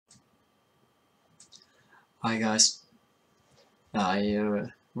Hi guys, I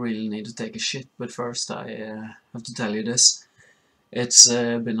really need to take a shit, but first I have to tell you this. It's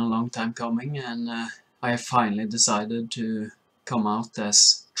been a long time coming, and I have finally decided to come out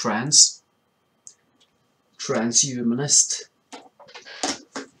as transhumanist.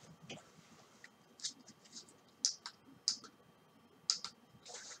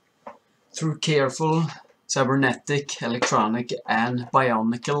 Through careful cybernetic, electronic and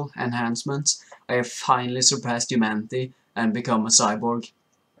bionical enhancements, I have finally surpassed humanity and become a cyborg.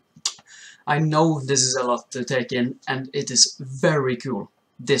 I know this is a lot to take in, and it is very cool.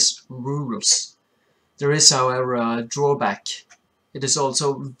 This rules. There is, however, a drawback. It is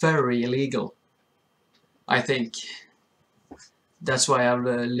also very illegal, I think. That's why I've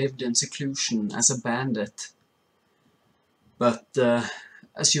lived in seclusion as a bandit. But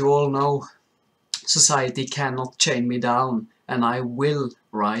as you all know, society cannot chain me down, and I will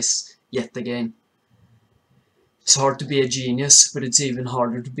rise yet again. It's hard to be a genius, but it's even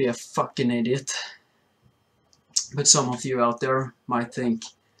harder to be a fucking idiot. But some of you out there might think,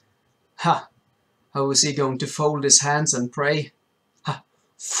 ha, how is he going to fold his hands and pray? Ha,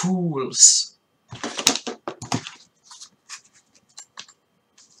 fools!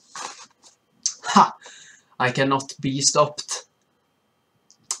 Ha! I cannot be stopped.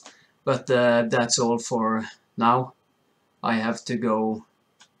 But that's all for now. I have to go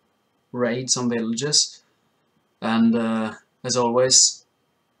raid some villages. And as always,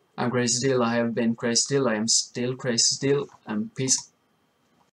 I'm Crazy Steel, I have been Crazy Steel, I am still Crazy Steel, and peace.